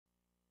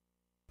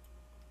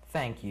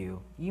Thank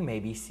you. You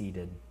may be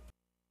seated.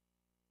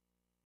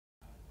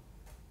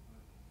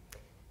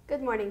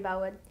 Good morning,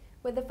 Bellwood.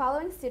 Would the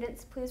following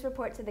students please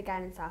report to the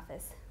guidance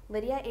office?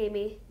 Lydia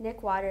Amy,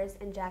 Nick Waters,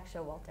 and Jack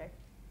Showalter.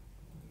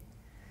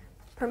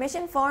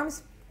 Permission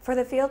forms for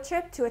the field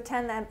trip to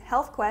attend the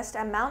Health Quest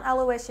at Mount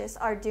Aloysius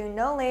are due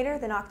no later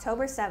than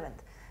October 7th.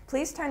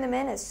 Please turn them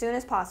in as soon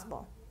as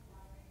possible.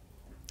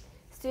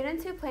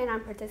 Students who plan on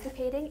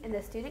participating in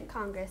the Student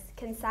Congress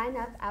can sign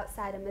up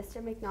outside of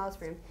Mr.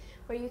 McNall's room,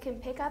 where you can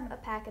pick up a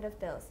packet of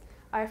bills.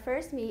 Our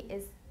first meet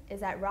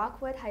is at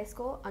Rockwood High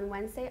School on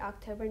Wednesday,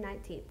 October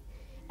 19th.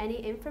 An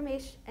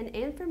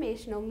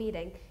informational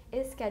meeting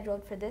is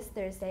scheduled for this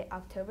Thursday,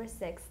 October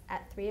 6th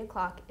at 3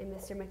 o'clock in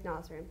Mr.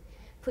 McNall's room.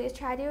 Please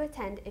try to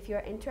attend if you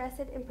are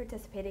interested in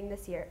participating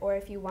this year or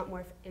if you want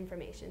more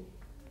information.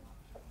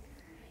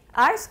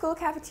 Our school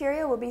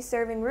cafeteria will be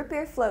serving root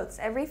beer floats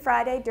every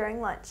Friday during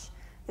lunch.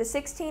 The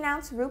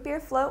 16-ounce root beer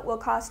float will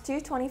cost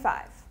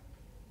 $2.25.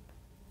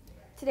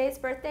 Today's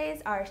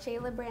birthdays are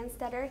Shayla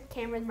Brandstetter,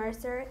 Cameron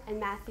Mercer, and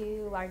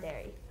Matthew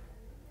Larderi.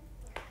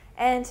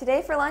 And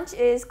today for lunch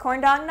is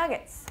corn dog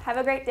nuggets. Have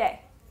a great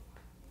day.